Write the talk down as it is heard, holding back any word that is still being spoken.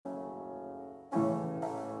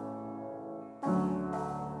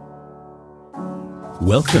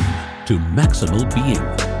Welcome to Maximal Being,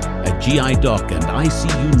 a GI doc and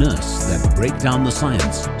ICU nurse that break down the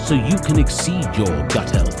science so you can exceed your gut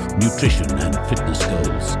health, nutrition, and fitness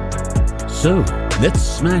goals. So, let's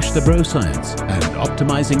smash the bro science and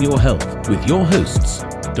optimizing your health with your hosts,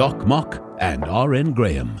 Doc Mock and RN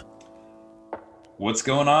Graham. What's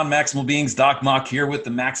going on, Maximal Beings? Doc Mock here with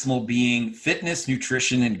the Maximal Being Fitness,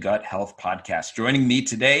 Nutrition, and Gut Health Podcast. Joining me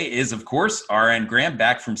today is, of course, RN Graham,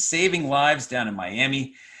 back from saving lives down in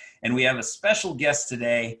Miami. And we have a special guest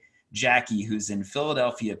today, Jackie, who's in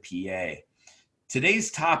Philadelphia, PA.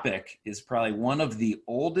 Today's topic is probably one of the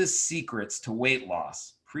oldest secrets to weight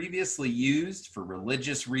loss, previously used for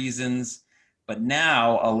religious reasons, but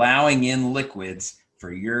now allowing in liquids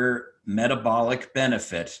for your metabolic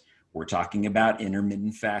benefit. We're talking about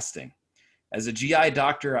intermittent fasting. As a GI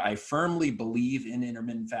doctor, I firmly believe in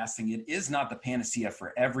intermittent fasting. It is not the panacea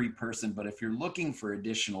for every person, but if you're looking for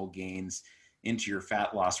additional gains into your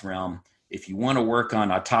fat loss realm, if you want to work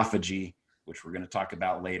on autophagy, which we're going to talk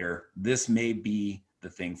about later, this may be the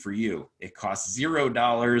thing for you. It costs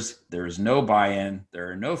 $0. There is no buy-in. There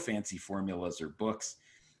are no fancy formulas or books.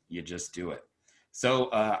 You just do it. So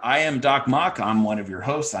I am Doc Mock. I'm one of your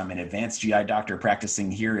hosts. I'm an advanced GI doctor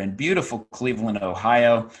practicing here in beautiful Cleveland,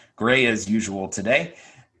 Ohio. Gray as usual today.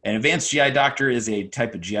 An advanced GI doctor is a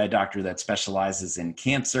type of GI doctor that specializes in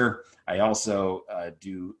cancer. I also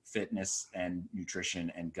do fitness and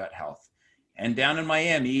nutrition and gut health. And down in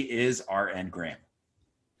Miami is RN Graham.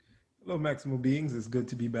 Hello, Maximal Beings. It's good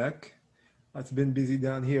to be back. It's been busy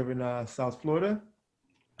down here in South Florida.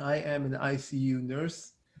 I am an ICU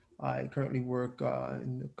nurse. I currently work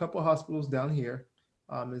in a couple of hospitals down here,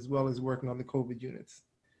 as well as working on the COVID units.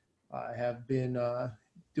 I have been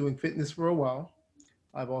doing fitness for a while.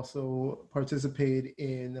 I've also participated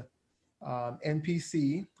in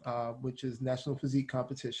NPC, which is National Physique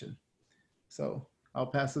Competition. So I'll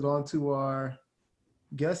pass it on to our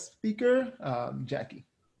guest speaker, Jackie.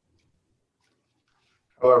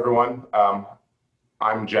 Hello, everyone.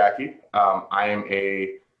 I'm Jackie. I am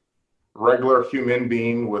a regular human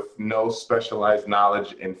being with no specialized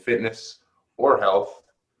knowledge in fitness or health.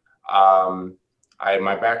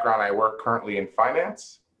 My background, I work currently in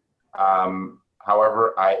finance.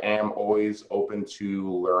 However, I am always open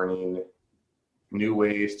to learning new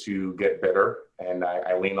ways to get better, and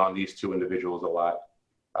I lean on these two individuals a lot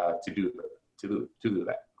to do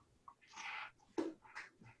that.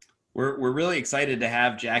 We're really excited to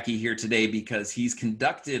have Jackie here today because he's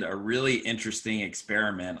conducted a really interesting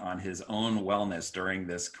experiment on his own wellness during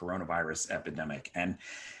this coronavirus epidemic. And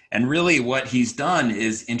really what he's done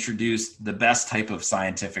is introduced the best type of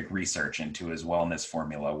scientific research into his wellness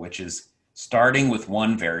formula, which is starting with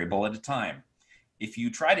one variable at a time. If you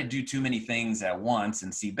try to do too many things at once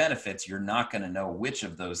and see benefits, you're not going to know which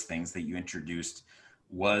of those things that you introduced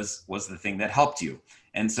was the thing that helped you.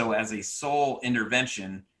 And so as a sole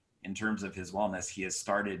intervention, in terms of his wellness, he has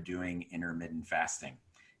started doing intermittent fasting.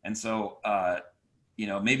 And so,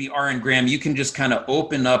 maybe RN Graham, you can just kind of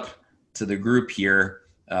open up to the group here,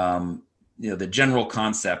 the general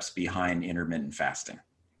concepts behind intermittent fasting.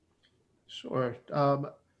 Sure.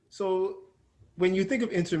 So when you think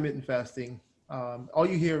of intermittent fasting, all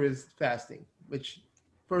you hear is fasting, which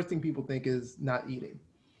first thing people think is not eating.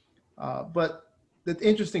 But the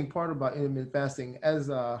interesting part about intermittent fasting, as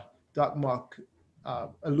Doc Mock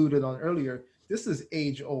alluded on earlier, this is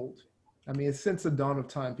age old. I mean, since the dawn of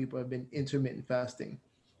time, people have been intermittent fasting.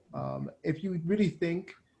 If you really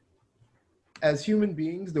think as human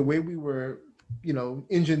beings, the way we were,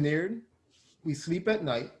 engineered, we sleep at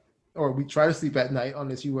night, or we try to sleep at night,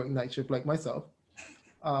 unless you work night shift like myself,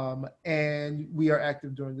 and we are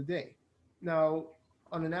active during the day. Now,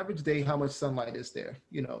 on an average day, how much sunlight is there?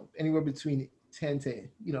 Anywhere between 8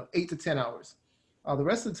 to 10 hours. The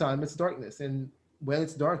rest of the time, it's darkness, and when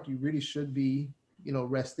it's dark, you really should be,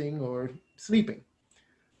 resting or sleeping.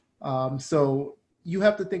 So you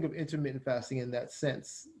have to think of intermittent fasting in that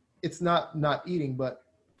sense. It's not eating, but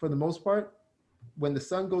for the most part, when the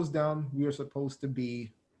sun goes down, we are supposed to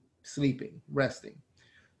be sleeping, resting.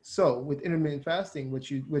 So with intermittent fasting,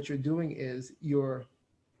 what you're doing is you're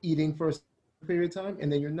eating for a certain period of time,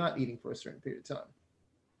 and then you're not eating for a certain period of time.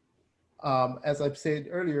 As I've said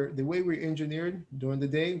earlier, the way we're engineered during the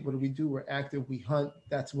day, what do? We're active, we hunt,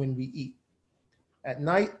 that's when we eat. At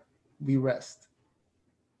night, we rest.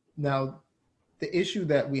 Now, the issue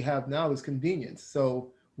that we have now is convenience.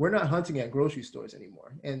 So we're not hunting at grocery stores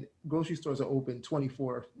anymore. And grocery stores are open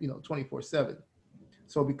 24/7.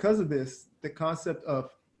 So because of this, the concept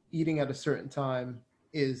of eating at a certain time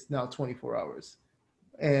is now 24 hours.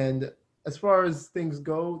 And as far as things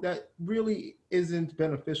go, that really isn't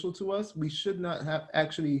beneficial to us. We should not have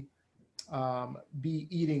actually be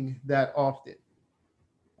eating that often.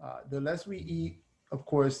 The less we eat, of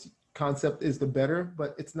course, concept is the better,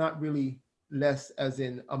 but it's not really less as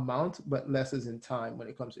in amount, but less as in time when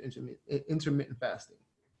it comes to intermittent fasting.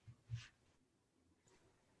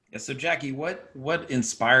 Yeah, so Jackie, what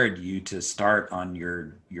inspired you to start on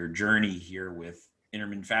your journey here with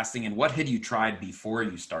intermittent fasting, and what had you tried before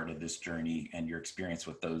you started this journey and your experience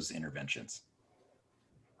with those interventions?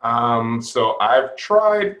 So I've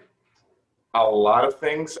tried a lot of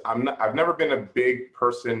things. I've never been a big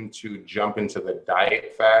person to jump into the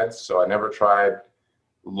diet fads, so I never tried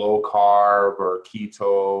low carb or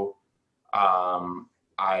keto.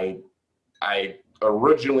 I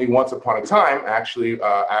originally, once upon a time, actually,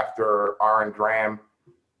 after R and Graham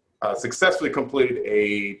successfully completed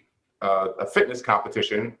a fitness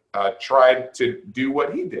competition, tried to do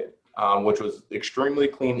what he did, which was extremely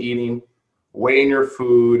clean eating, weighing your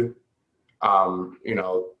food,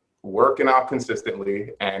 working out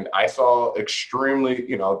consistently. And I saw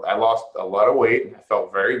extremely, I lost a lot of weight. I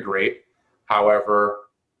felt very great. However,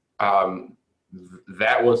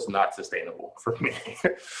 that was not sustainable for me.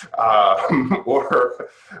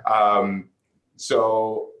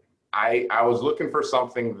 So I was looking for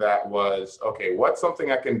something that was, okay, what's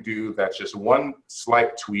something I can do that's just one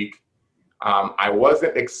slight tweak. I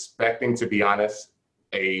wasn't expecting, to be honest,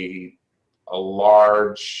 a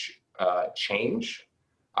large change.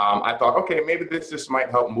 I thought, okay, maybe this just might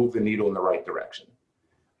help move the needle in the right direction.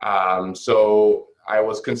 So I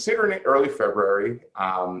was considering it early February.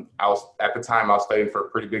 At the time I was studying for a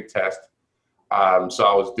pretty big test. So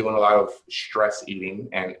I was doing a lot of stress eating.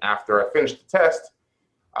 And after I finished the test,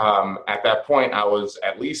 at that point, I was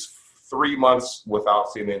at least 3 months without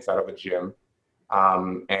seeing the inside of a gym.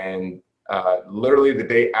 Literally the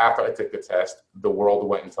day after I took the test, the world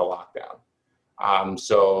went into lockdown.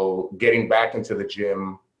 So getting back into the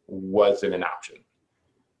gym wasn't an option.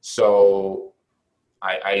 So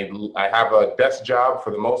I have a desk job for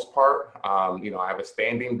the most part. I have a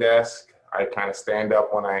standing desk. I kind of stand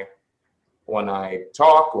up when I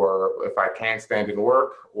talk, or if I can't stand and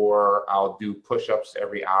work, or I'll do push-ups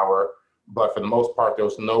every hour. But for the most part, there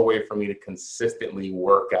was no way for me to consistently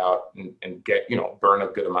work out and get, burn a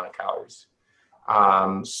good amount of calories.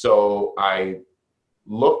 So I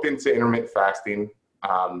looked into intermittent fasting.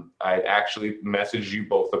 I actually messaged you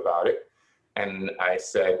both about it. And I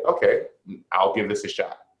said, okay, I'll give this a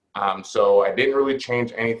shot. So I didn't really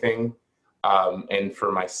change anything. And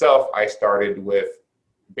for myself, I started with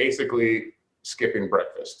basically skipping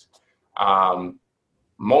breakfast.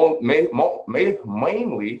 Mainly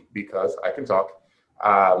because I can talk.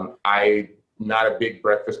 I'm not a big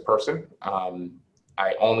breakfast person.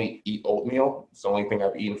 I only eat oatmeal. It's the only thing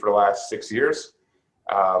I've eaten for the last 6 years.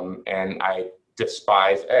 And I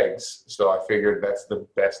despise eggs. So I figured that's the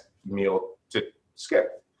best meal to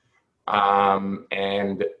skip.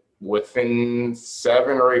 And within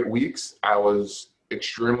 7 or 8 weeks, I was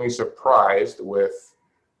extremely surprised with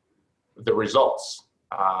the results.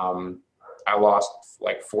 I lost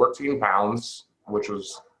like 14 pounds, which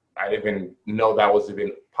was, I didn't even know that was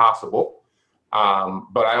even possible.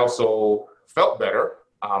 But I also felt better.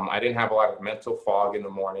 I didn't have a lot of mental fog in the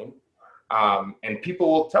morning. And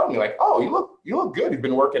people will tell me like, oh, you look good. You've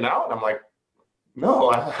been working out. And I'm like,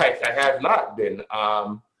 no, I have not been.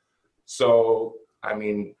 So, I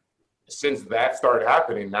mean, since that started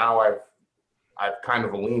happening, now I've kind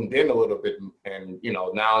of leaned in a little bit, and,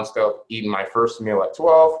 now instead of eating my first meal at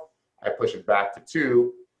 12, I push it back to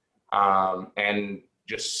 2, and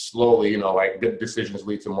just slowly, like good decisions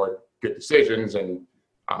lead to more good decisions, and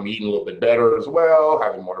I'm eating a little bit better as well,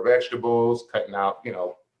 having more vegetables, cutting out,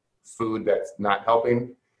 food that's not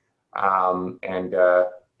helping.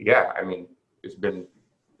 Yeah, I mean, it's been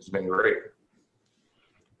great.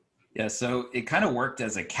 Yeah, so it kind of worked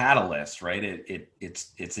as a catalyst, right?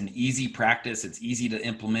 It's an easy practice. It's easy to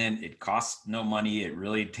implement. It costs no money. It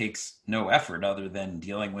really takes no effort other than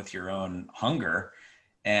dealing with your own hunger,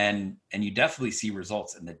 and you definitely see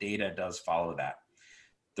results, and the data does follow that.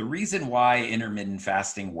 The reason why intermittent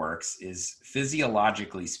fasting works is,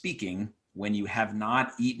 physiologically speaking, when you have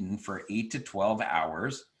not eaten for 8 to 12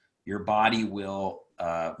 hours, your body will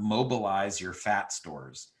mobilize your fat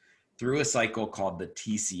stores through a cycle called the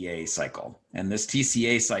TCA cycle. And this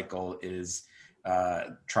TCA cycle is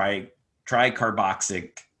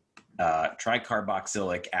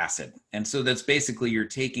tricarboxylic acid. And so that's basically, you're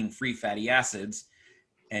taking free fatty acids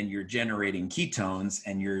and you're generating ketones,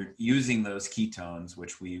 and you're using those ketones,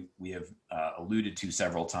 which we have alluded to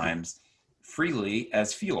several times, freely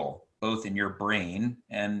as fuel. both in your brain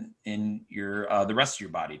and in your the rest of your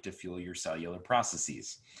body to fuel your cellular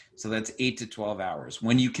processes. So that's 8 to 12 hours.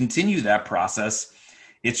 When you continue that process,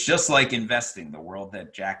 it's just like investing, the world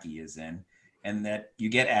that Jackie is in, and that you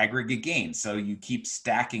get aggregate gain. So you keep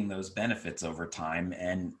stacking those benefits over time,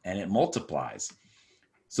 and it multiplies.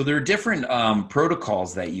 So there are different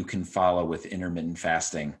protocols that you can follow with intermittent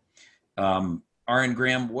fasting. Aaron,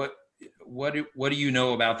 Graham, what do you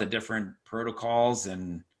know about the different protocols,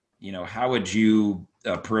 and how would you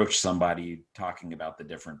approach somebody talking about the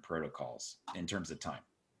different protocols in terms of time?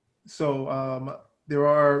 So there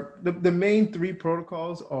are the main three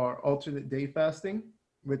protocols are alternate day fasting,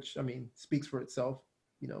 which speaks for itself.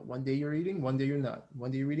 One day you're eating, one day you're not.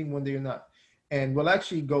 One day you're eating, one day you're not. And we'll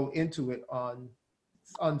actually go into it on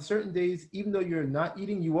certain days, even though you're not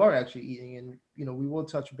eating, you are actually eating. And, we will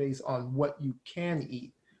touch base on what you can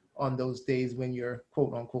eat on those days when you're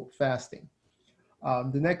quote unquote fasting.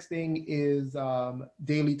 The next thing is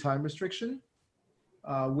daily time restriction,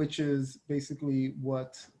 which is basically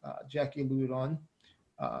what Jackie alluded on.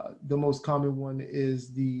 The most common one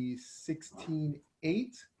is the 16-8.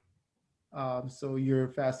 So you're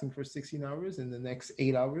fasting for 16 hours, and the next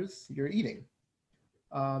 8 hours you're eating.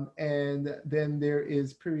 And then there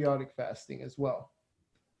is periodic fasting as well,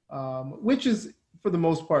 which is for the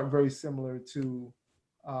most part very similar to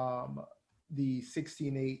the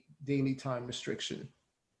 16-8 daily time restriction.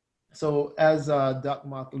 So as Doc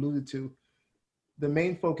Mock alluded to, the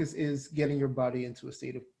main focus is getting your body into a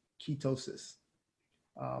state of ketosis,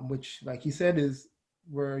 which, like he said, is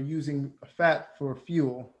we're using fat for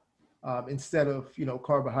fuel instead of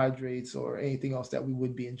carbohydrates or anything else that we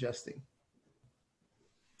would be ingesting.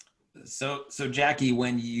 So Jackie,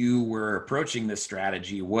 when you were approaching this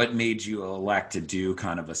strategy, what made you elect to do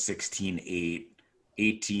kind of a 16-8,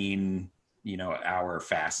 18, hour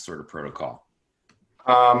fast sort of protocol?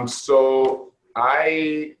 So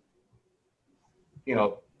I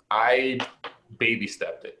baby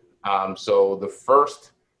stepped it. So the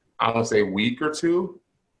first, I want to say week or two,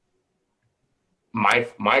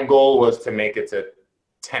 my goal was to make it to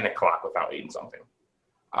 10 o'clock without eating something.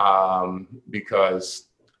 Because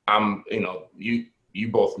I'm, you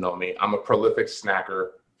both know me. I'm a prolific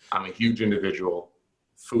snacker. I'm a huge individual.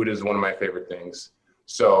 Food is one of my favorite things.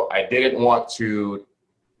 So I didn't want to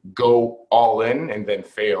go all in and then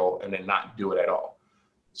fail and then not do it at all.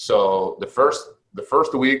 So the first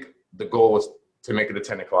week, the goal was to make it to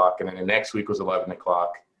 10 o'clock. And then the next week was 11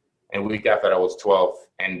 o'clock. And week after that was 12.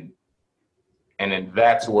 And then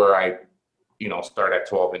that's where I, started at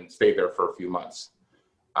 12 and stayed there for a few months.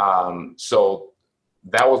 So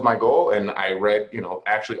that was my goal. And I read,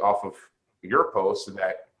 actually off of your post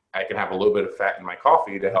that I can have a little bit of fat in my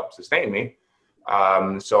coffee to help sustain me.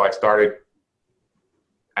 So I started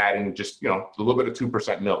adding just, a little bit of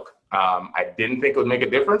 2% milk. I didn't think it would make a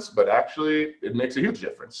difference, but actually it makes a huge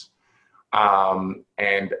difference.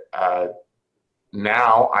 And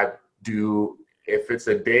now I do, if it's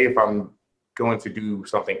a day, if I'm going to do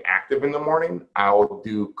something active in the morning, I'll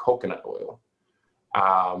do coconut oil.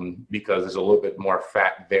 Because there's a little bit more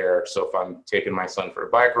fat there. So if I'm taking my son for a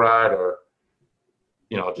bike ride or,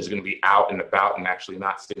 just going to be out and about and actually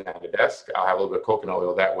not sitting at a desk, I'll have a little bit of coconut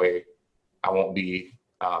oil. That way I won't be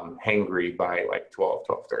hangry by like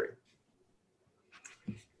 12:30.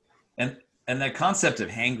 And the concept of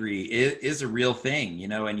hangry is a real thing,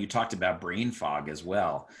 and you talked about brain fog as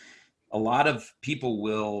well. A lot of people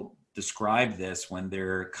will describe this when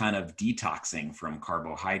they're kind of detoxing from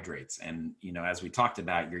carbohydrates. And, as we talked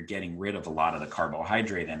about, you're getting rid of a lot of the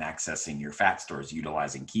carbohydrate and accessing your fat stores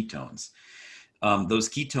utilizing ketones. Those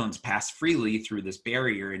ketones pass freely through this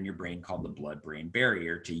barrier in your brain called the blood-brain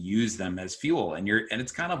barrier to use them as fuel. And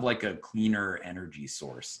it's kind of like a cleaner energy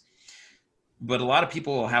source. But a lot of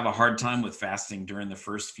people will have a hard time with fasting during the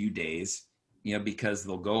first few days, because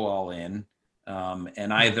they'll go all in.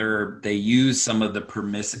 And either they use some of the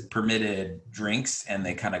permitted drinks and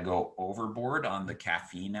they kind of go overboard on the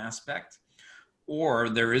caffeine aspect, or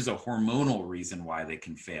there is a hormonal reason why they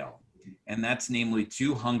can fail. And that's namely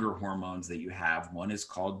two hunger hormones that you have. One is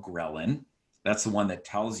called ghrelin. That's the one that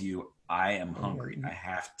tells you, I am hungry, I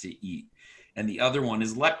have to eat. And the other one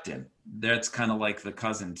is leptin. That's kind of like the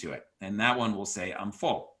cousin to it. And that one will say, I'm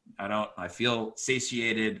full. I feel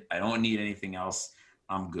satiated. I don't need anything else.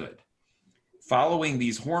 I'm good. Following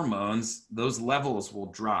these hormones, those levels will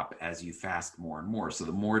drop as you fast more and more. So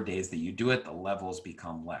the more days that you do it, the levels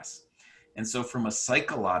become less. And so from a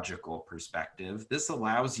psychological perspective, this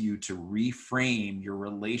allows you to reframe your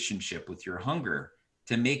relationship with your hunger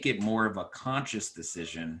to make it more of a conscious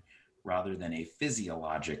decision rather than a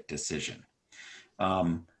physiologic decision.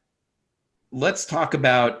 let's talk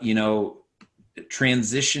about,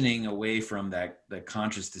 transitioning away from that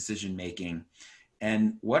conscious decision making.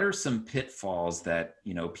 And what are some pitfalls that,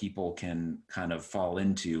 people can kind of fall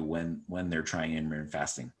into when they're trying intermittent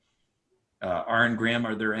fasting? Aaron, Graham,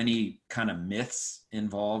 are there any kind of myths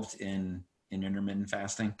involved in intermittent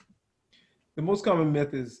fasting? The most common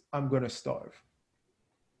myth is I'm going to starve.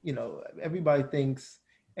 Everybody thinks,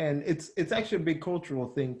 and it's actually a big cultural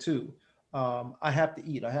thing too. I have to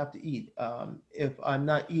eat. I have to eat. If I'm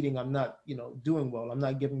not eating, I'm not, doing well. I'm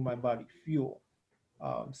not giving my body fuel.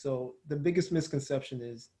 So the biggest misconception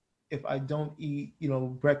is if I don't eat,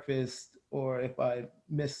 breakfast, or if I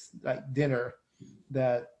miss like dinner,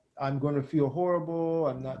 that I'm going to feel horrible.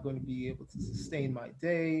 I'm not going to be able to sustain my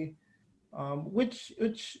day, which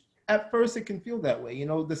at first it can feel that way.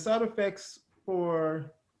 The side effects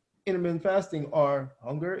for intermittent fasting are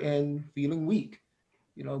hunger and feeling weak,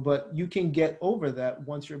 but you can get over that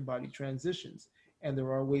once your body transitions. And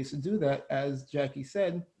there are ways to do that, as Jackie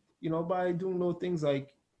said, by doing little things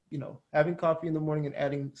like, having coffee in the morning and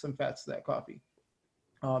adding some fats to that coffee.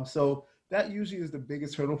 So that usually is the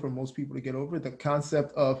biggest hurdle for most people to get over, the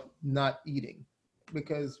concept of not eating,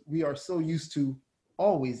 because we are so used to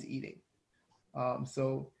always eating.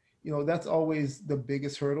 So that's always the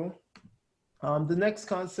biggest hurdle. The next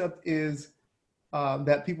concept is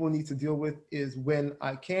that people need to deal with is when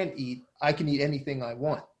I can eat anything I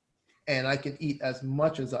want, and I can eat as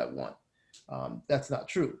much as I want. That's not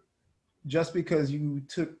true. Just because you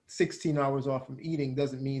took 16 hours off from eating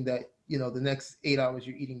doesn't mean that, the next 8 hours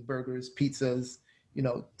you're eating burgers, pizzas,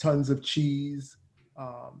 tons of cheese,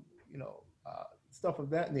 stuff of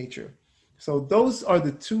that nature. So those are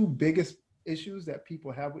the two biggest issues that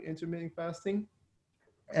people have with intermittent fasting.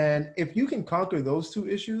 And if you can conquer those two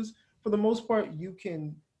issues, for the most part, you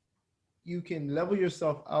can level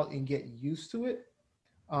yourself out and get used to it.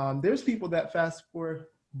 There's people that fast for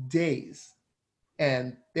days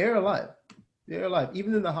and they're alive. They're alive,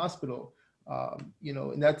 even in the hospital.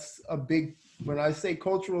 And that's a big, when I say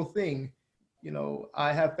cultural thing,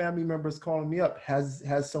 I have family members calling me up. Has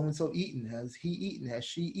so-and-so eaten? Has he eaten? Has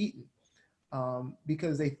she eaten?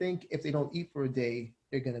 Because they think if they don't eat for a day,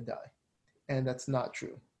 they're going to die. And that's not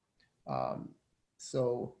true.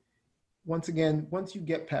 So once again, once you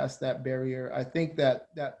get past that barrier, I think that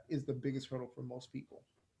is the biggest hurdle for most people.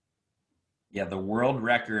 Yeah, the world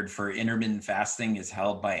record for intermittent fasting is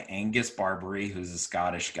held by Angus Barbary, who's a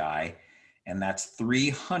Scottish guy, and that's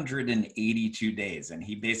 382 days. And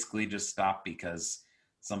he basically just stopped because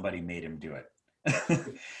somebody made him do it.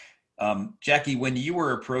 Jackie, when you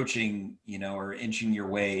were approaching, or inching your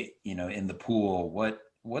way, in the pool,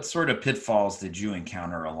 what sort of pitfalls did you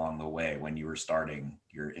encounter along the way when you were starting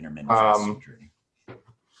your intermittent fasting journey?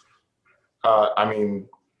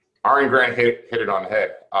 Ari and Grant hit it on the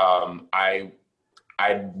head. I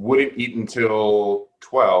wouldn't eat until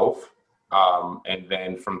 12, and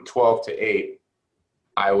then from 12 to 8,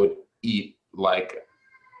 I would eat like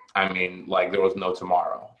there was no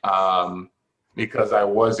tomorrow. Because I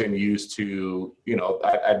wasn't used to,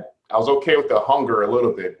 I was okay with the hunger a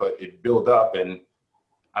little bit, but it built up. And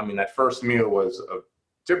that first meal was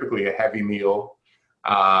typically a heavy meal.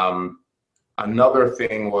 Another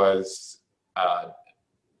thing was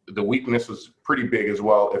the weakness was pretty big as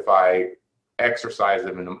well if I exercised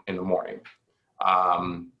them in the morning.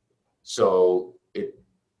 So it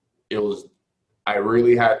was, I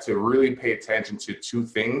really had to really pay attention to two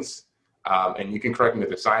things. And you can correct me if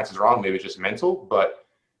the science is wrong, maybe it's just mental, but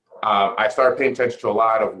I started paying attention to a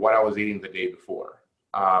lot of what I was eating the day before.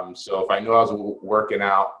 So if I knew I was working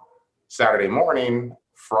out Saturday morning,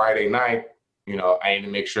 Friday night, I need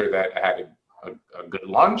to make sure that I had a good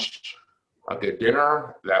lunch, a good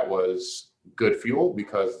dinner that was good fuel,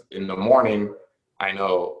 because in the morning, I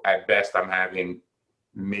know at best I'm having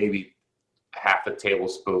maybe half a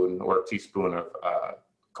tablespoon or a teaspoon of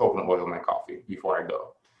coconut oil in my coffee before I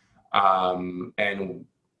go. And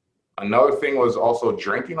another thing was also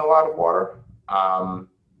drinking a lot of water.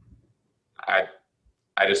 I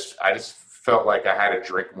just felt like I had to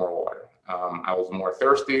drink more water. I was more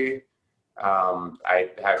thirsty. I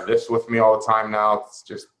have this with me all the time now. It's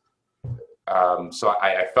just, so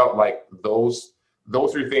I felt like those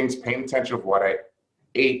three things, paying attention of what I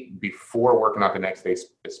ate before working out the next day,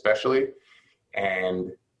 especially,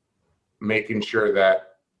 and making sure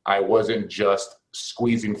that I wasn't just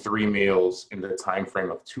squeezing 3 meals in the time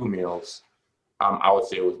frame of 2 meals, I would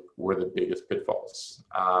say were the biggest pitfalls.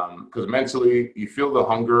 Because mentally, you feel the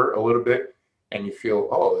hunger a little bit, and you feel,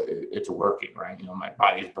 oh, it's working, right? My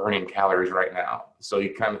body's burning calories right now. So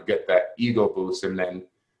you kind of get that ego boost, and then,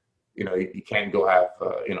 you can't go have,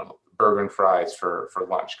 burger and fries for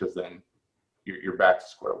lunch, because then you're back to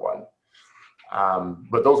square one.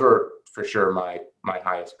 But those are for sure my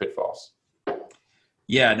highest pitfalls.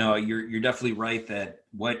 Yeah, no, you're definitely right that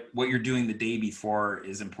what you're doing the day before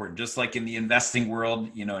is important. Just like in the investing world,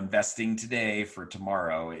 investing today for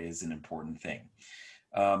tomorrow is an important thing.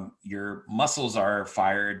 Your muscles are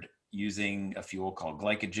fired using a fuel called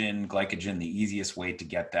glycogen. Glycogen, the easiest way to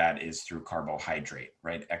get that is through carbohydrate,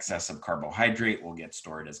 right? Excess of carbohydrate will get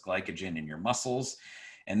stored as glycogen in your muscles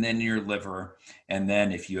and then in your liver. And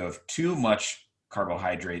then if you have too much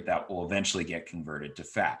carbohydrate, that will eventually get converted to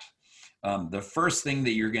fat. The first thing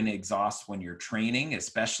that you're going to exhaust when you're training,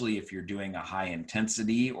 especially if you're doing a high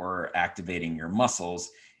intensity or activating your muscles,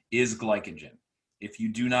 is glycogen. If you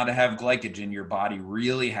do not have glycogen, your body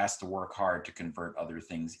really has to work hard to convert other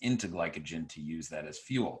things into glycogen to use that as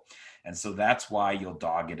fuel. And so that's why you'll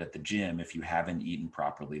dog it at the gym if you haven't eaten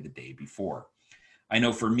properly the day before. I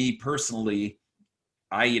know for me personally,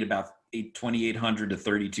 I eat about 2,800 to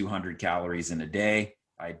 3,200 calories in a day.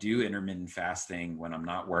 I do intermittent fasting when I'm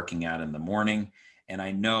not working out in the morning, and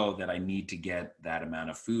I know that I need to get that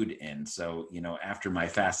amount of food in. So, after my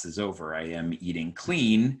fast is over, I am eating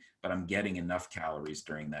clean, but I'm getting enough calories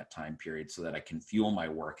during that time period so that I can fuel my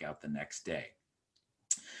workout the next day.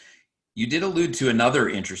 You did allude to another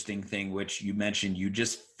interesting thing, which you mentioned you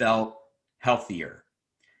just felt healthier.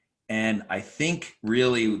 And I think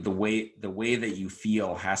really the way that you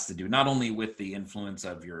feel has to do not only with the influence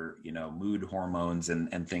of your, mood hormones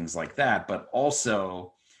and things like that, but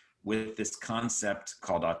also with this concept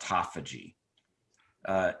called autophagy.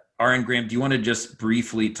 R.N. Graham, do you want to just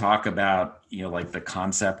briefly talk about, like the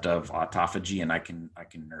concept of autophagy? And I can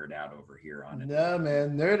nerd out over here on it. Nah,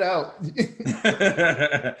 man, nerd out.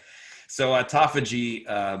 So autophagy,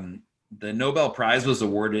 the Nobel Prize was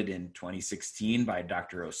awarded in 2016 by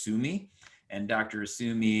Dr. Osumi. And Dr.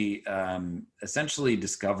 Osumi essentially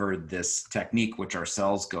discovered this technique which our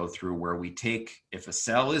cells go through where we take, if a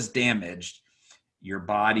cell is damaged, your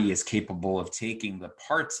body is capable of taking the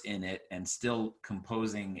parts in it and still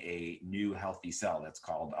composing a new healthy cell. That's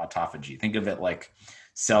called autophagy. Think of it like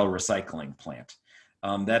cell recycling plant.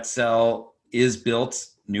 That cell is built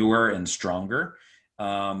newer and stronger.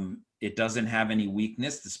 It doesn't have any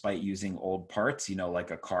weakness despite using old parts, like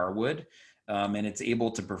a car would, and it's able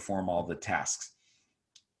to perform all the tasks.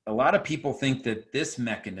 A lot of people think that this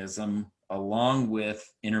mechanism, along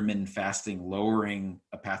with intermittent fasting, lowering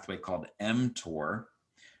a pathway called mTOR,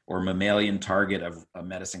 or mammalian target of a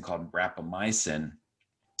medicine called rapamycin,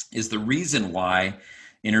 is the reason why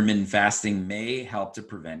intermittent fasting may help to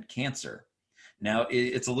prevent cancer. Now,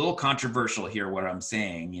 it's a little controversial here, what I'm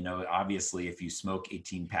saying. Obviously, if you smoke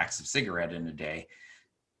 18 packs of cigarette in a day,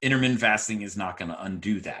 intermittent fasting is not going to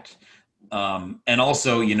undo that. And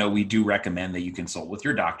also, we do recommend that you consult with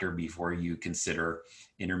your doctor before you consider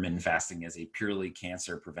intermittent fasting as a purely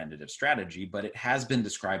cancer preventative strategy. But it has been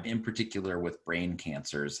described in particular with brain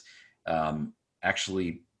cancers,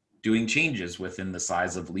 actually doing changes within the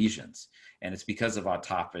size of lesions. And it's because of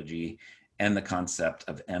autophagy and the concept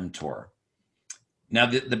of mTOR. Now,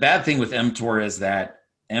 the bad thing with mTOR is that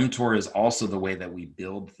mTOR is also the way that we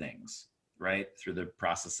build things, right? Through the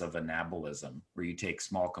process of anabolism, where you take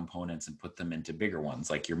small components and put them into bigger ones,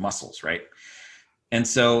 like your muscles, right? And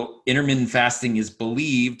so intermittent fasting is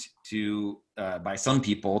believed to, by some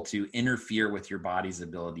people, to interfere with your body's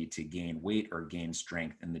ability to gain weight or gain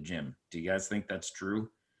strength in the gym. Do you guys think that's true?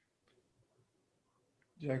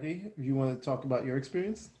 Jackie, you want to talk about your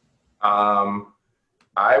experience?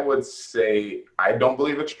 I would say I don't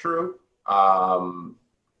believe it's true. I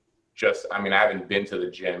haven't been to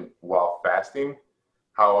the gym while fasting.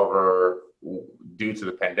 However, due to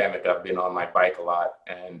the pandemic, I've been on my bike a lot.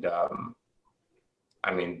 And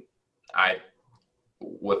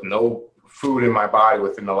with no food in my body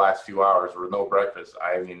within the last few hours, with no breakfast,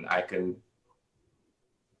 I can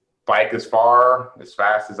bike as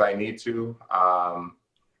fast as I need to.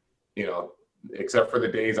 Except for the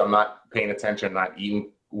days I'm not paying attention, not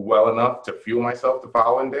eating well enough to fuel myself the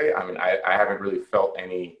following day. I haven't really felt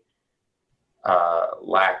any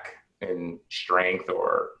lack in strength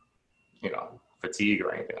or, fatigue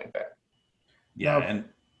or anything like that. Yeah. And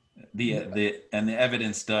the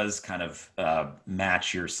evidence does kind of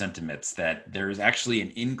match your sentiments that there's actually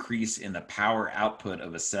an increase in the power output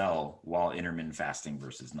of a cell while intermittent fasting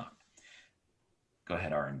versus not. Go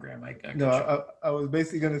ahead, R.N. Graham. I was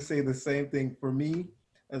basically going to say the same thing for me,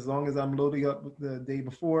 as long as I'm loading up the day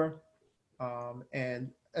before.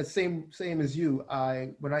 And same as you,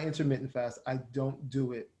 when I intermittent fast, I don't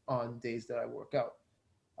do it on days that I work out.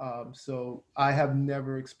 So I have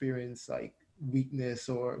never experienced like weakness,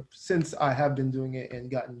 or since I have been doing it and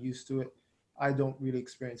gotten used to it, I don't really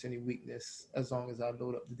experience any weakness as long as I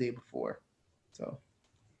load up the day before. So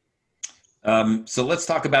let's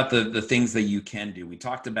talk about the things that you can do. We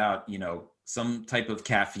talked about, some type of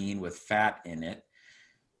caffeine with fat in it.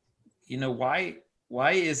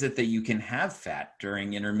 Why is it that you can have fat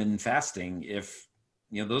during intermittent fasting if,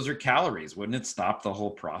 those are calories? Wouldn't it stop the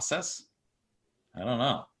whole process? I don't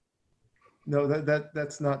know. No,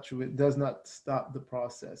 that's not true. It does not stop the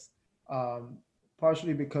process.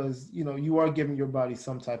 Partially because, you are giving your body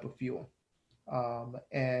some type of fuel.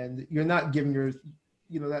 And you're not giving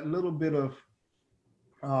that little bit of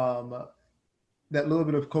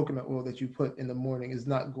coconut oil that you put in the morning is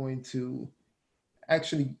not going to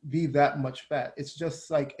actually be that much fat. It's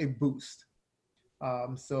just like a boost.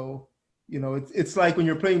 It's like when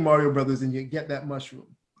you're playing Mario Brothers and you get that mushroom,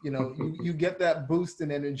 you get that boost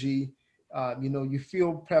in energy, you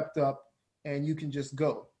feel prepped up and you can just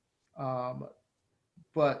go.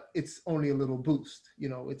 But it's only a little boost,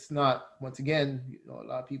 it's not, once again, a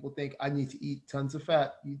lot of people think I need to eat tons of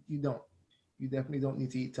fat. You don't. You definitely don't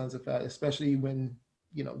need to eat tons of fat, especially when,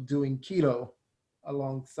 doing keto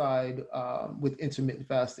alongside with intermittent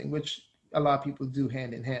fasting, which a lot of people do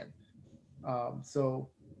hand in hand. So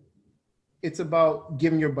it's about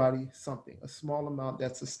giving your body something, a small amount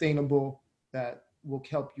that's sustainable, that will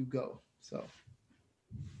help you go. So.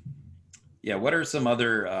 Yeah. What are some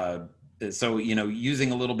other,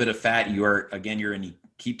 using a little bit of fat, you're in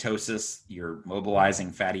ketosis, you're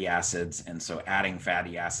mobilizing fatty acids. And so adding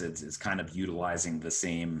fatty acids is kind of utilizing the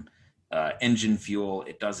same engine fuel.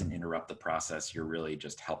 It doesn't interrupt the process. You're really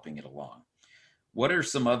just helping it along. What are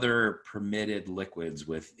some other permitted liquids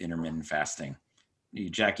with intermittent fasting?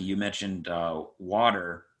 Jackie, you mentioned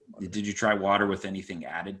water. Did you try water with anything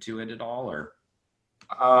added to it at all, or?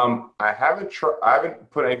 I haven't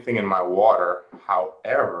put anything in my water.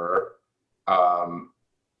 However,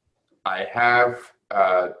 I have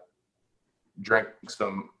drank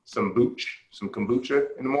some kombucha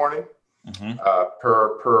in the morning. Mm-hmm.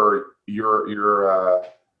 Per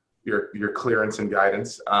your clearance and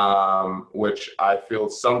guidance, which I feel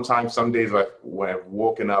sometimes, some days when I've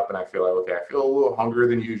woken up and I feel like, okay, I feel a little hungrier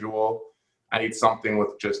than usual. I need something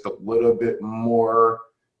with just a little bit more,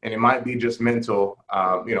 and it might be just mental.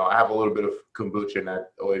 I have a little bit of kombucha and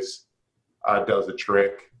that always does the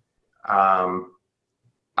trick.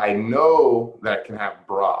 I know that I can have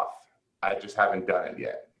broth. I just haven't done it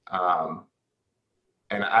yet.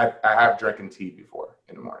 And I have drinking tea before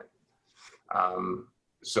in the morning.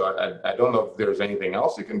 So I don't know if there's anything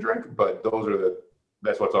else you can drink, but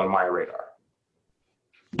that's what's on my radar.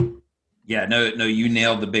 Yeah, no, you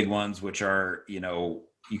nailed the big ones, which are,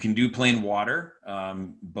 you can do plain water,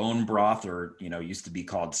 bone broth, or, used to be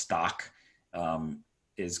called stock,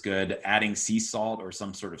 is good. Adding sea salt or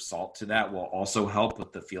some sort of salt to that will also help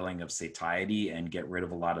with the feeling of satiety and get rid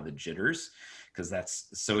of a lot of the jitters, because that's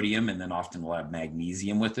sodium, and then often we'll have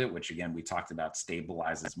magnesium with it, which again, we talked about,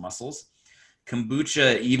 stabilizes muscles.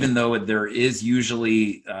 Kombucha, even though there is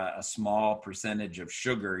usually a small percentage of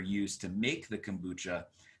sugar used to make the kombucha,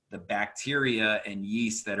 the bacteria and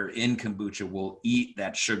yeast that are in kombucha will eat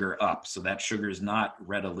that sugar up. So that sugar is not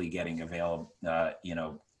readily getting available,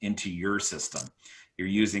 into your system. You're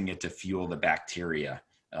using it to fuel the bacteria,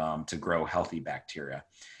 to grow healthy bacteria.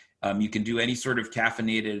 You can do any sort of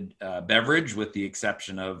caffeinated beverage with the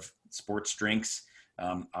exception of sports drinks.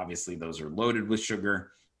 Obviously, those are loaded with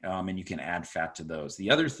sugar, and you can add fat to those. The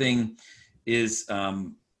other thing is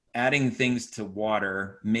adding things to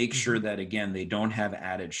water. Make sure that, again, they don't have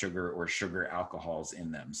added sugar or sugar alcohols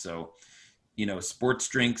in them. So, sports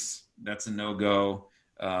drinks, that's a no-go.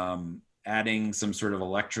 Adding some sort of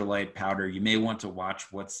electrolyte powder, you may want to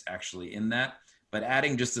watch what's actually in that. But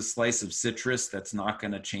adding just a slice of citrus, that's not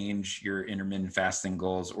going to change your intermittent fasting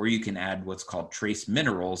goals. Or you can add what's called trace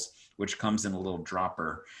minerals, which comes in a little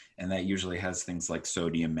dropper. And that usually has things like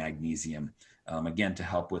sodium, magnesium, again, to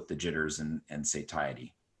help with the jitters and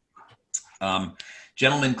satiety.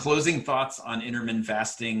 Gentlemen, closing thoughts on intermittent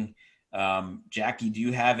fasting. Jackie, do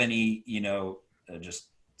you have any, just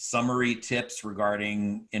summary tips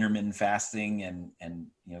regarding intermittent fasting and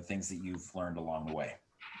things that you've learned along the way?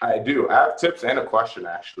 I do. I have tips and a question,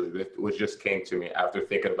 actually, which just came to me after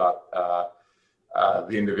thinking about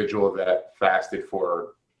the individual that fasted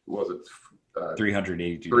for,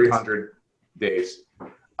 300 days.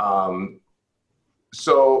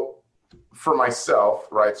 So for myself,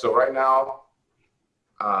 right? So right now,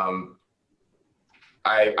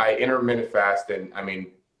 I intermittent fast, and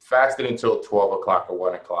fasting until 12 o'clock or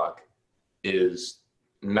 1 o'clock is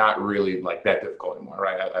not really like that difficult anymore,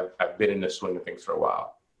 right? I've been in the swing of things for a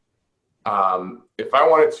while. If I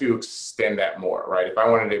wanted to extend that more, right? If I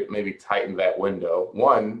wanted to maybe tighten that window,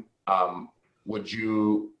 one, would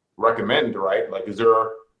you recommend, right? Like, is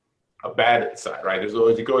there a bad side, right?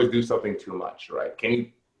 You can always do something too much, right?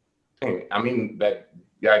 I mean,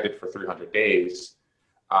 I did for 300 days,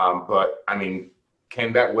 but I mean,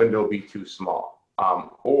 can that window be too small?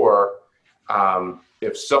 Or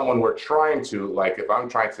if someone were trying to, like, if I'm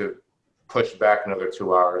trying to push back another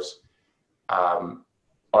 2 hours, are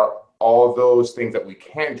all of those things that we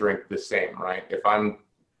can drink the same, right? If I'm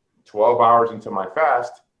 12 hours into my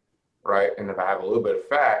fast, right, and if I have a little bit of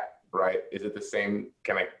fat, right, is it the same?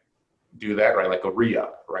 Can I do that, right? Like a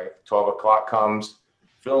re-up, right? 12 o'clock comes,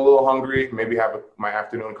 feeling a little hungry, maybe have my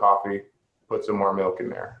afternoon coffee, put some more milk in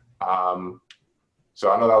there. So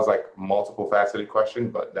I know that was like multiple faceted question,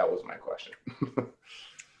 but that was my question.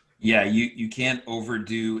 Yeah, you can't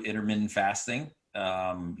overdo intermittent fasting.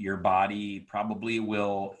 Your body probably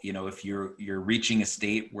will, if you're reaching a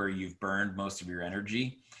state where you've burned most of your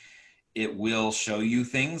energy, it will show you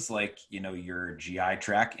things like, your GI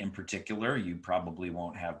tract in particular. You probably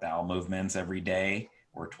won't have bowel movements every day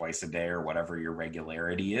or twice a day or whatever your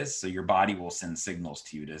regularity is. So your body will send signals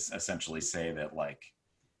to you to essentially say that, like,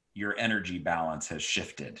 your energy balance has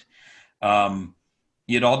shifted.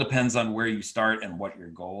 It all depends on where you start and what your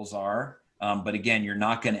goals are. But again, you're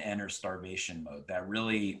not going to enter starvation mode. That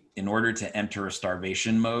really, in order to enter a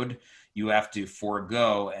starvation mode, you have to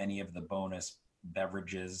forego any of the bonus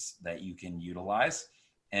beverages that you can utilize.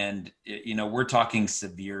 And, we're talking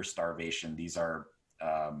severe starvation. These are,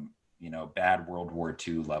 bad World War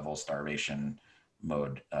II level starvation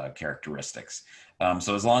mode characteristics.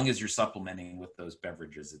 So as long as you're supplementing with those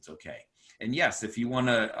beverages, it's okay. And yes, if you want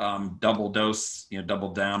to double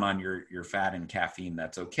down on your fat and caffeine,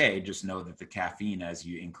 that's okay. Just know that the caffeine, as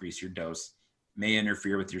you increase your dose, may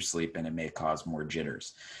interfere with your sleep and it may cause more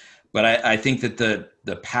jitters. But I think that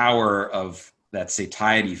the power of that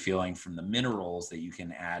satiety feeling from the minerals that you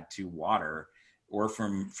can add to water or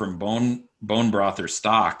from bone broth or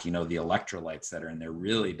stock, the electrolytes that are in there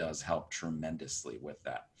really does help tremendously with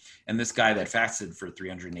that. And this guy that fasted for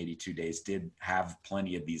 382 days did have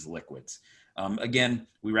plenty of these liquids. Again,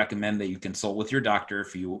 we recommend that you consult with your doctor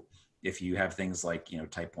if you have things like,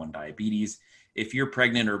 type 1 diabetes. If you're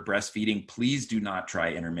pregnant or breastfeeding, please do not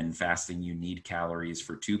try intermittent fasting. You need calories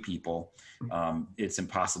for 2 people. It's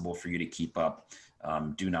impossible for you to keep up.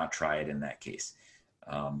 Do not try it in that case.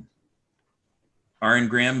 Aaron,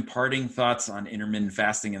 Graham, parting thoughts on intermittent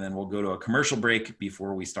fasting, and then we'll go to a commercial break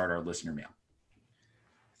before we start our listener mail.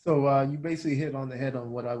 So you basically hit on the head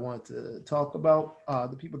on what I want to talk about.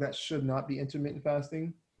 The people that should not be intermittent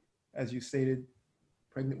fasting, as you stated,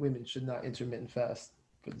 pregnant women should not intermittent fast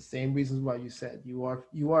for the same reasons why you said. You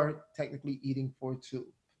are technically eating for 2.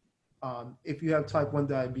 If you have type 1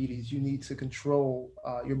 diabetes, you need to control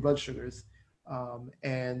your blood sugars,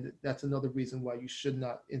 and that's another reason why you should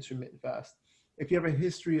not intermittent fast. If you have a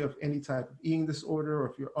history of any type of eating disorder, or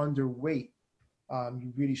if you're underweight,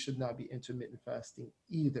 you really should not be intermittent fasting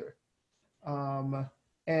either.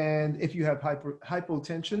 And if you have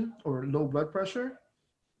hypotension or low blood pressure,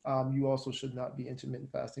 you also should not be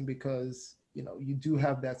intermittent fasting because, you do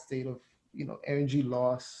have that state of, energy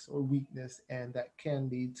loss or weakness, and that can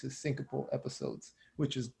lead to syncopal episodes,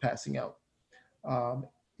 which is passing out.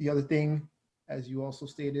 The other thing, as you also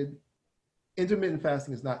stated, intermittent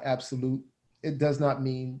fasting is not absolute. It does not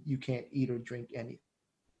mean you can't eat or drink anything.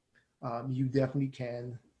 You definitely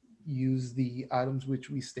can use the items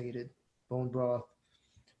which we stated: bone broth,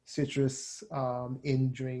 citrus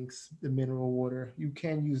in drinks, the mineral water. You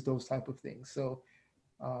can use those type of things. So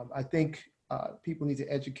I think people need to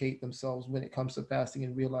educate themselves when it comes to fasting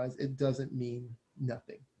and realize it doesn't mean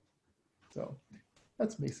nothing. So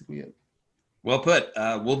that's basically it. Well put.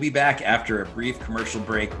 We'll be back after a brief commercial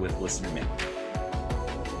break with listener mail.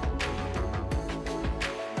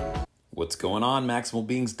 What's going on, Maximal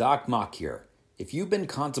Beings? Doc Mock here. If you've been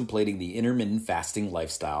contemplating the intermittent fasting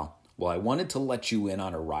lifestyle, well, I wanted to let you in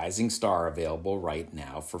on a rising star available right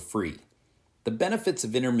now for free. The benefits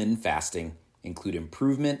of intermittent fasting include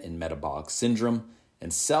improvement in metabolic syndrome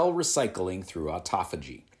and cell recycling through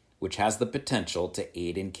autophagy, which has the potential to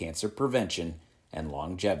aid in cancer prevention and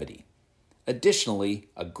longevity. Additionally,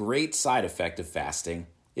 a great side effect of fasting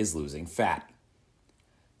is losing fat.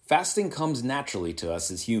 Fasting comes naturally to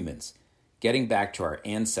us as humans, getting back to our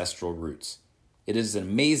ancestral roots. It is an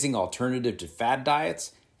amazing alternative to fad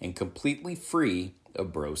diets and completely free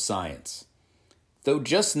of bro science. Though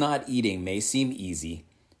just not eating may seem easy,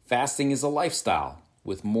 fasting is a lifestyle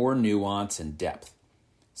with more nuance and depth.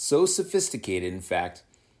 So sophisticated, in fact,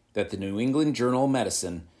 that the New England Journal of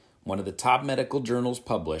Medicine, one of the top medical journals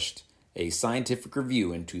published, a scientific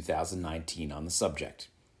review in 2019 on the subject.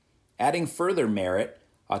 Adding further merit,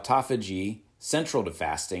 autophagy, central to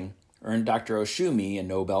fasting, earned Dr. Oshumi a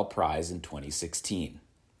Nobel Prize in 2016.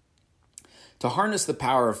 To harness the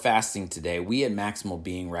power of fasting today, we at Maximal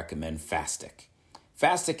Being recommend Fastic.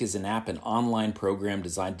 Fastic is an app and online program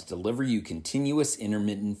designed to deliver you continuous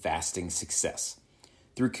intermittent fasting success.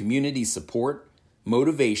 Through community support,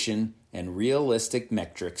 motivation, and realistic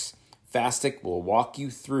metrics, Fastic will walk you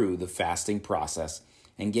through the fasting process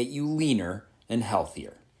and get you leaner and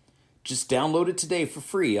healthier. Just download it today for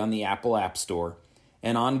free on the Apple App Store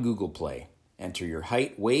and on Google Play. Enter your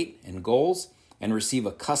height, weight, and goals and receive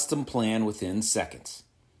a custom plan within seconds.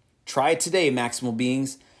 Try it today, Maximal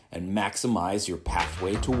Beings, and maximize your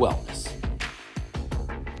pathway to wellness.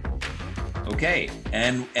 Okay,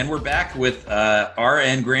 and we're back with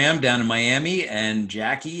R.N. Graham down in Miami and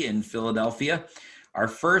Jackie in Philadelphia. Our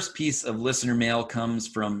first piece of listener mail comes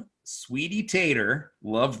from Sweetie Tater.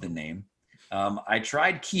 Love the name. I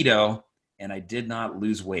tried keto and I did not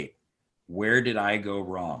lose weight. Where did I go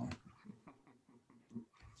wrong?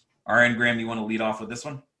 R.N. Graham, you want to lead off with this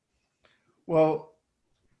one? Well,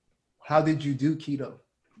 how did you do keto?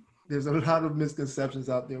 There's a lot of misconceptions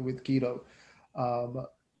out there with keto.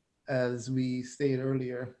 As we stated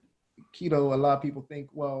earlier, keto, a lot of people think,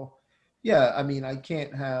 well, yeah, I mean, I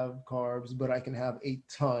can't have carbs, but I can have a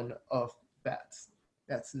ton of fats.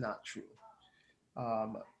 That's not true. I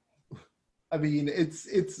mean,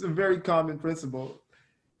 it's a very common principle.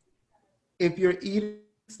 If you're eating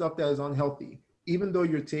stuff that is unhealthy, even though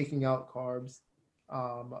you're taking out carbs,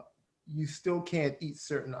 you still can't eat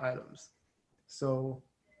certain items. So,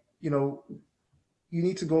 you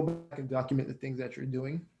need to go back and document the things that you're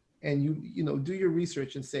doing, and you do your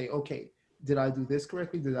research and say, okay, did I do this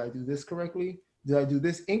correctly? Did I do this correctly? Did I do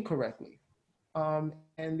this incorrectly? And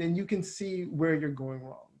then you can see where you're going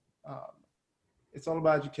wrong. It's all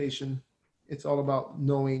about education. It's all about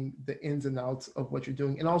knowing the ins and outs of what you're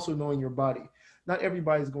doing and also knowing your body. Not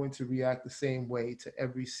everybody's going to react the same way to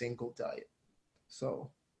every single diet.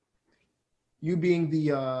 So you being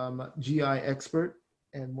the GI expert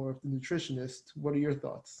and more of the nutritionist, what are your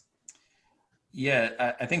thoughts?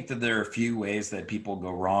 Yeah, I think that there are a few ways that people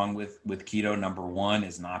go wrong with keto. Number one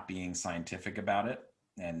is not being scientific about it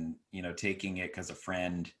and, taking it because a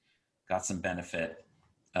friend got some benefit,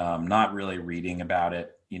 not really reading about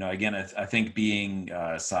it. Again, I think being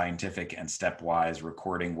scientific and stepwise,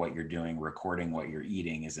 recording what you're doing, recording what you're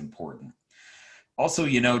eating is important. Also,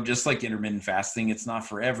 just like intermittent fasting, it's not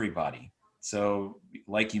for everybody. So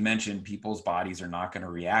like you mentioned, people's bodies are not going to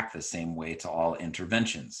react the same way to all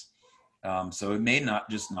interventions. So it may not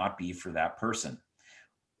be for that person.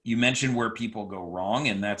 You mentioned where people go wrong,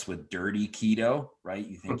 and that's with dirty keto, right?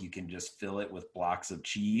 You think you can just fill it with blocks of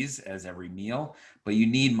cheese as every meal, but you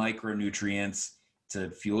need micronutrients to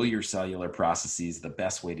fuel your cellular processes. The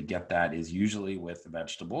best way to get that is usually with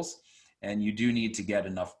vegetables, and you do need to get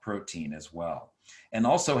enough protein as well. And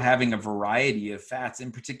also having a variety of fats,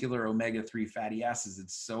 in particular omega-3 fatty acids,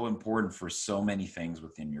 it's so important for so many things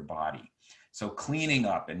within your body. So cleaning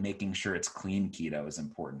up and making sure it's clean keto is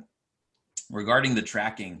important. Regarding the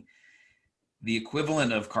tracking, the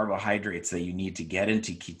equivalent of carbohydrates that you need to get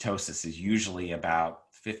into ketosis is usually about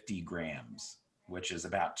 50 grams, which is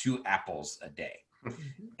about 2 apples a day.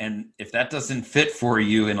 And if that doesn't fit for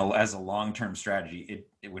you as a long-term strategy,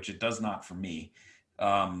 which it does not for me,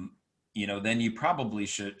 then you probably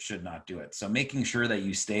should not do it. So making sure that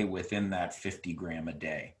you stay within that 50 gram a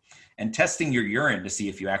day and testing your urine to see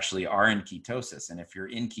if you actually are in ketosis. And if you're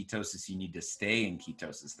in ketosis, you need to stay in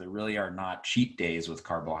ketosis. There really are not cheat days with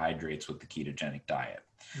carbohydrates with the ketogenic diet.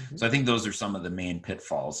 Mm-hmm. So I think those are some of the main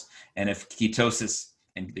pitfalls. And if ketosis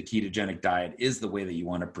and the ketogenic diet is the way that you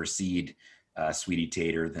want to proceed, Sweetie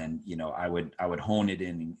Tater, then, I would hone it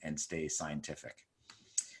in and stay scientific.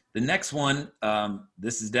 The next one,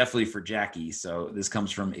 this is definitely for Jackie. So this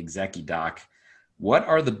comes from ExecuDoc. What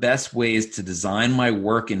are the best ways to design my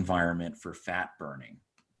work environment for fat burning?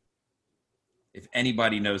 If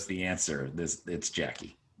anybody knows the answer, it's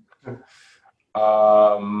Jackie.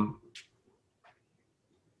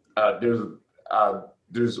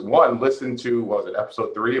 There's one, listen to,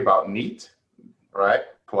 episode 3 about NEAT, right?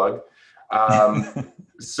 Plug.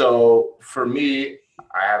 So for me,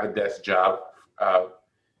 I have a desk job,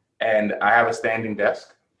 and I have a standing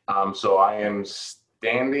desk. So I am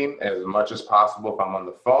standing as much as possible. If I'm on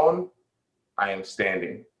the phone, I am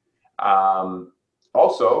standing.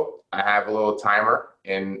 Also, I have a little timer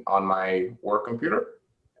on my work computer.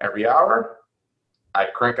 Every hour, I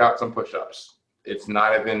crank out some push-ups. There's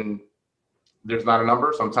not a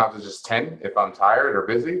number. Sometimes it's just 10 if I'm tired or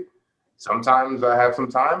busy. Sometimes I have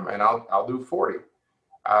some time and I'll do 40.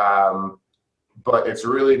 But it's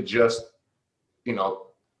really just, you know,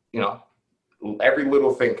 every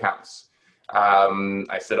little thing counts.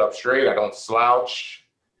 I sit up straight. I don't slouch.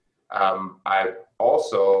 I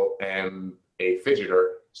also am a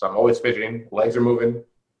fidgeter, so I'm always fidgeting. Legs are moving.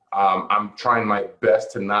 I'm trying my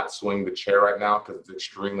best to not swing the chair right now because it's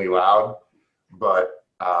extremely loud, but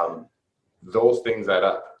those things add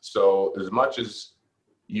up. So as much as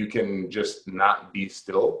you can just not be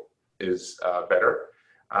still is better.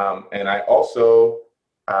 And I also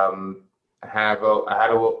I had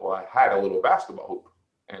a little basketball hoop,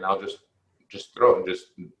 and I'll just throw it,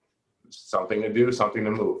 just something to do, something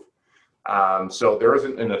to move. So there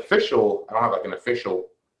isn't I don't have like an official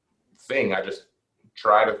thing. I just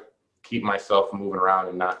try to keep myself moving around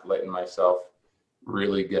and not letting myself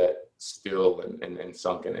really get still and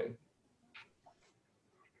sunken in.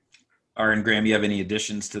 Aaron, Graham, you have any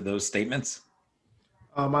additions to those statements?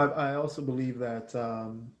 I also believe that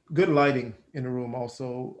good lighting in a room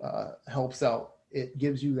also helps out. It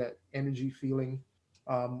gives you that energy feeling,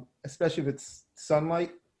 especially if it's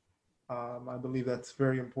sunlight. I believe that's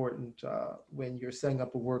very important when you're setting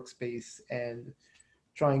up a workspace and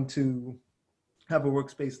trying to have a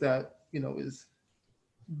workspace that, is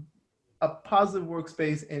a positive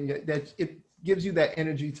workspace and that it gives you that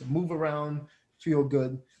energy to move around, feel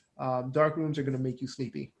good. Dark rooms are going to make you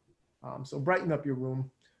sleepy. So brighten up your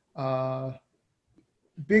room.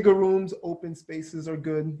 Bigger rooms, open spaces are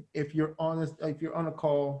good. If you're on a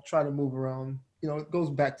call, try to move around. It goes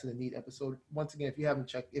back to the NEAT episode. Once again, if you have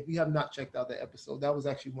not checked out that episode, that was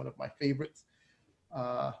actually one of my favorites.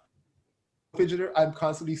 Fidgeter, I'm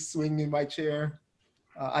constantly swinging my chair.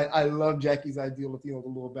 I love Jackie's idea with the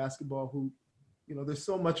little basketball hoop. There's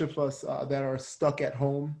so much of us that are stuck at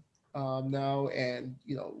home now, and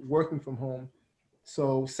working from home.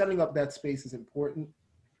 So setting up that space is important.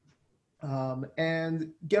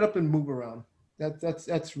 And get up and move around.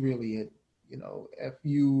 That's really it. If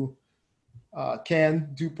you can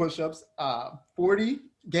do push-ups, 40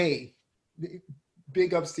 day.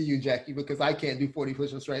 Big ups to you, Jackie, because I can't do 40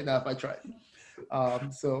 push-ups right now if I tried.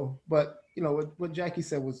 But what Jackie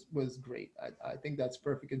said was great. I think that's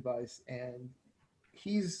perfect advice, and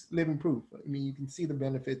he's living proof. I mean, you can see the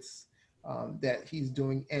benefits that he's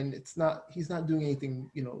doing, and he's not doing anything,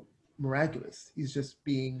 miraculous. He's just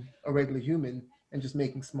being a regular human and just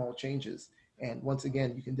making small changes. And once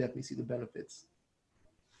again, you can definitely see the benefits.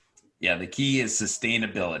 Yeah, the key is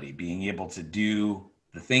sustainability, being able to do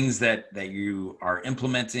the things that you are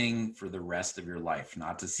implementing for the rest of your life,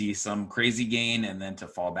 not to see some crazy gain and then to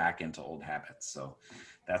fall back into old habits. So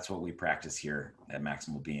that's what we practice here at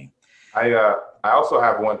Maximal Being. I also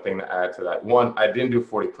have one thing to add to that. One, I didn't do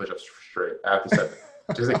 40 push-ups straight. I have to say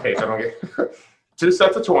that, just in case I don't get 2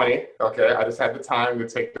 sets of 20. Okay, I just had the time to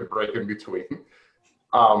take the break in between.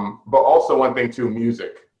 But also one thing too,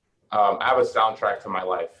 music. I have a soundtrack to my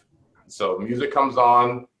life. So music comes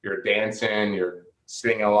on, you're dancing, you're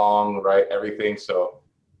singing along, right? Everything. So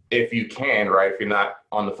if you can, right, if you're not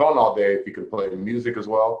on the phone all day, if you can play music as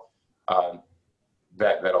well,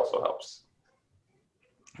 that also helps.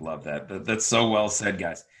 Love that. That's so well said,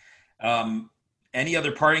 guys. Any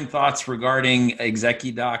other parting thoughts regarding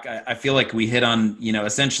ExecuDoc? I feel like we hit on,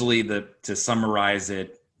 essentially to summarize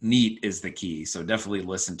it, NEAT is the key. So definitely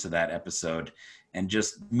listen to that episode and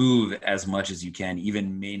just move as much as you can.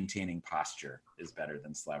 Even maintaining posture is better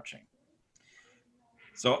than slouching.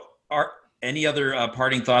 So any other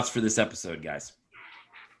parting thoughts for this episode, guys?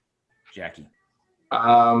 Jackie.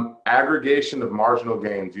 Aggregation of marginal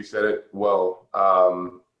gains. You said it well.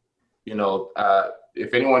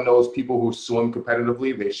 If anyone knows people who swim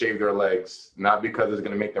competitively, they shave their legs, not because it's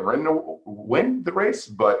going to make them win the race,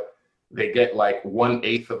 but they get like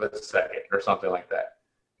 1/8 of a second or something like that.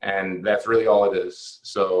 And that's really all it is.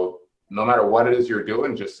 So no matter what it is you're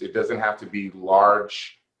doing, it doesn't have to be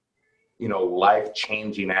large,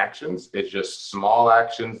 life-changing actions. It's just small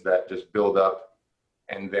actions that just build up.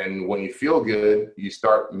 And then when you feel good, you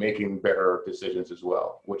start making better decisions as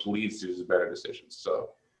well, which leads to just better decisions.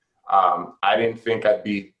 So I didn't think I'd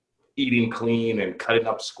be eating clean and cutting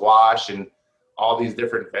up squash and all these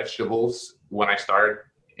different vegetables when I started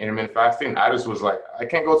intermittent fasting. I just was like, I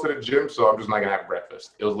can't go to the gym, so I'm just not gonna have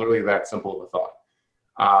breakfast. It was literally that simple of a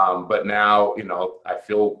thought. But now, I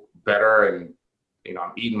feel better, and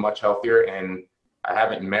I'm eating much healthier, and I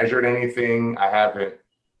haven't measured anything. I haven't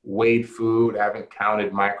weighed food. I haven't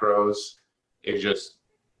counted macros. It's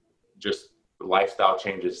just lifestyle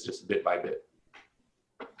changes, just bit by bit.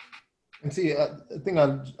 And see, the thing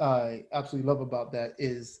I absolutely love about that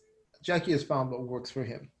is Jackie has found what works for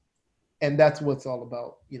him. And that's what it's all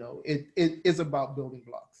about. It is about building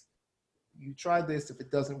blocks. You try this. If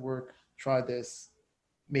it doesn't work, try this.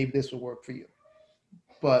 Maybe this will work for you.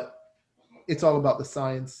 But it's all about the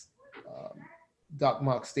science. Doc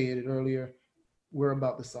Mock stated earlier, we're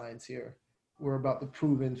about the science here. We're about the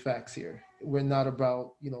proven facts here. We're not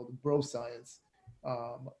about, the bro science.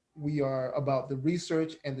 We are about the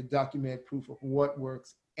research and the documented proof of what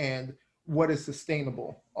works and what is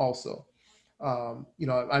sustainable also.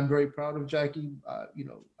 I'm very proud of Jackie.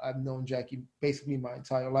 I've known Jackie basically my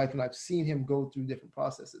entire life, and I've seen him go through different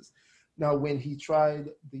processes. Now, when he tried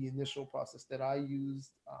the initial process that I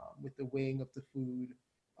used with the weighing of the food,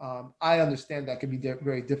 I understand that can be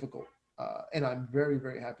very difficult. And I'm very,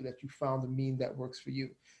 very happy that you found a mean that works for you.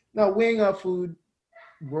 Now, weighing out food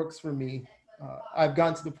works for me. I've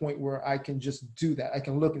gotten to the point where I can just do that. I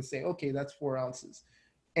can look and say, okay, that's 4 ounces.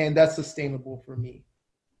 And that's sustainable for me.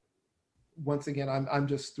 Once again, I'm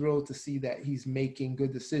just thrilled to see that he's making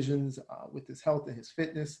good decisions with his health and his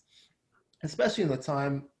fitness, especially in a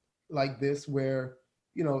time like this where,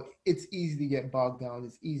 it's easy to get bogged down.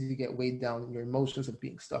 It's easy to get weighed down in your emotions of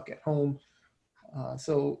being stuck at home.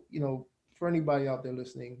 So, for anybody out there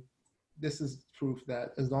listening, this is proof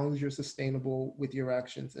that as long as you're sustainable with your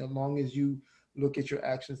actions, and as long as you look at your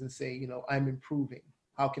actions and say, I'm improving,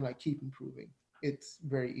 how can I keep improving? It's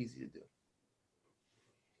very easy to do.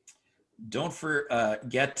 Don't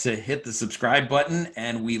forget to hit the subscribe button,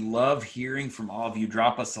 and we love hearing from all of you.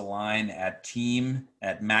 Drop us a line at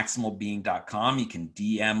team@maximalbeing.com. You can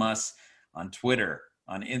DM us on Twitter,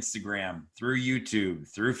 on Instagram, through YouTube,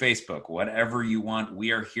 through Facebook, whatever you want.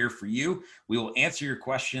 We are here for you. We will answer your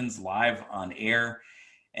questions live on air.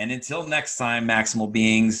 And until next time, Maximal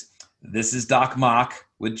Beings, this is Doc Mock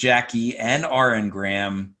with Jackie and RN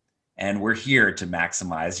Graham, and we're here to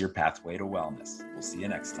maximize your pathway to wellness. We'll see you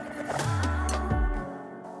next time.